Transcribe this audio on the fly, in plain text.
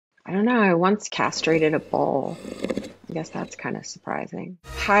I don't know, I once castrated a bull. I guess that's kind of surprising.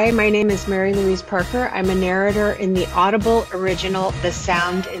 Hi, my name is Mary-Louise Parker. I'm a narrator in the Audible original The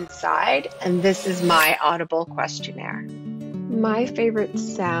Sound Inside, and this is my Audible Questionnaire. My favorite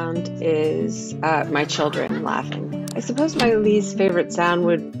sound is my children laughing. I suppose my least favorite sound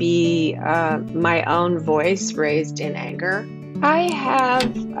would be my own voice raised in anger. I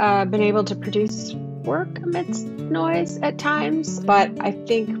have been able to produce work amidst noise at times, but I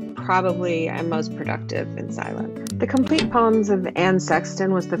think probably I'm most productive in silence. The Complete Poems of Anne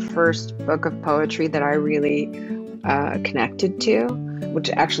Sexton was the first book of poetry that I really connected to,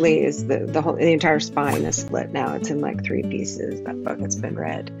 which actually is the entire spine is split now. It's in like 3 pieces, that book has been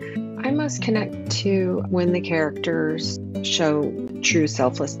read. I most connect to when the characters show true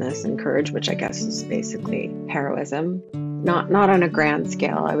selflessness and courage, which I guess is basically heroism. Not on a grand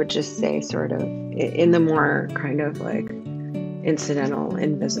scale, I would just say sort of in the more kind of like incidental,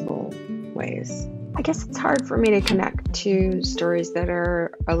 invisible ways. I guess it's hard for me to connect to stories that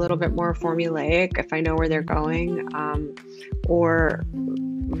are a little bit more formulaic if I know where they're going, or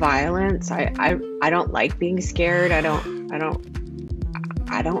violence. I don't like being scared. I don't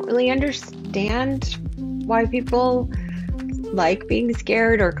really understand why people like being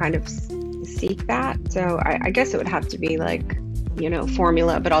scared or kind of seek that. So I guess it would have to be like,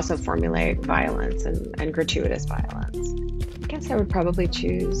 formula, but also formulaic violence and gratuitous violence. I guess I would probably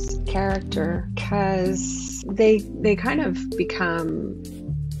choose character because they kind of become,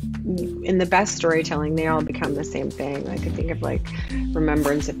 in the best storytelling, they all become the same thing. I could think of like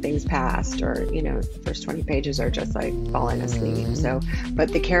remembrance of things past, or the first 20 pages are just like falling asleep. So,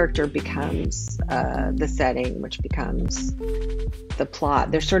 but the character becomes the setting, which becomes the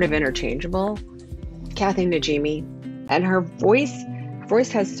plot. They're sort of interchangeable. Kathy Najimy, and her voice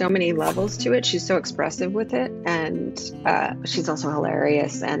has so many levels to it. She's so expressive with it, and she's also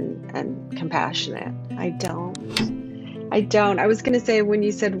hilarious and compassionate. I was going to say, when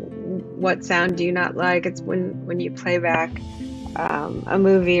you said what sound do you not like, it's when you play back a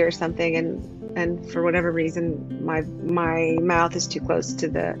movie or something, and for whatever reason my mouth is too close to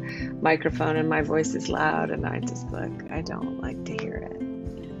the microphone and my voice is loud, and I don't like to hear it.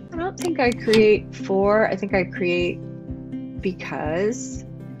 I don't think I create I think I create because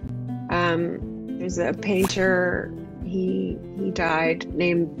there's a painter, he died,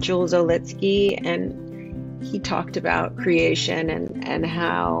 named Jules Olitsky, and he talked about creation and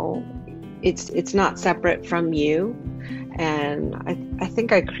how it's not separate from you. And I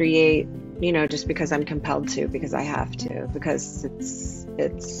think I create, just because I'm compelled to, because I have to, because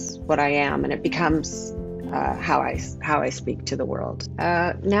it's what I am, and it becomes how I speak to the world.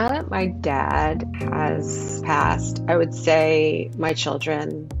 Now that my dad has passed, I would say my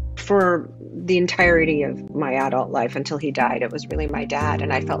children. For the entirety of my adult life until he died, it was really my dad.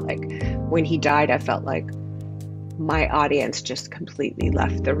 And I felt like when he died, I felt like my audience just completely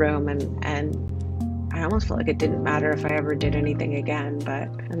left the room, and I almost felt like it didn't matter if I ever did anything again.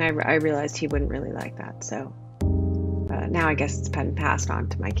 And I realized he wouldn't really like that. So now I guess it's been passed on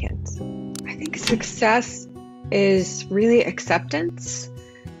to my kids. I think success is really acceptance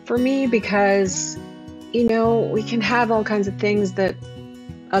for me, because we can have all kinds of things that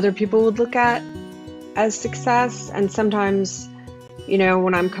other people would look at as success, and sometimes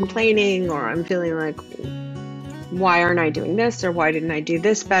when I'm complaining or I'm feeling like, why aren't I doing this, or why didn't I do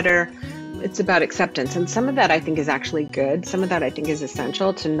this better, it's about acceptance. And some of that I think is actually good. Some of that I think is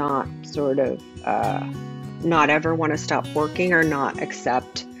essential to not sort of not ever want to stop working or not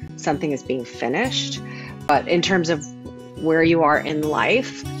accept something as being finished. But in terms of where you are in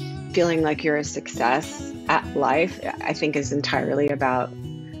life, feeling like you're a success at life, I think is entirely about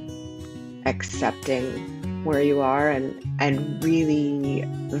accepting where you are and really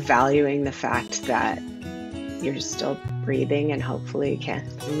valuing the fact that you're still breathing, and hopefully can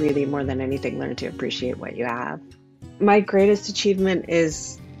really, more than anything, learn to appreciate what you have. My greatest achievement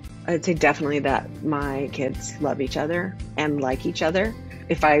is, I'd say, definitely that my kids love each other and like each other.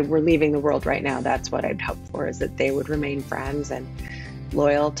 If I were leaving the world right now, that's what I'd hope for, is that they would remain friends and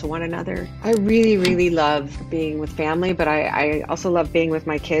loyal to one another. I really, really love being with family, but I also love being with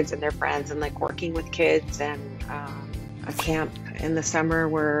my kids and their friends, and like working with kids, and a camp in the summer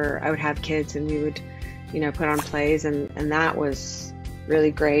where I would have kids and we would, put on plays, and that was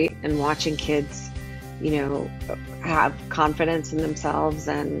really great. And watching kids, have confidence in themselves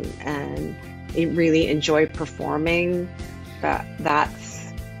and really enjoy performing,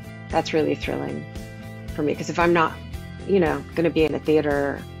 that's really thrilling for me. Because if I'm not going to be in a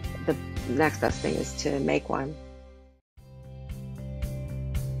theater, the next best thing is to make one.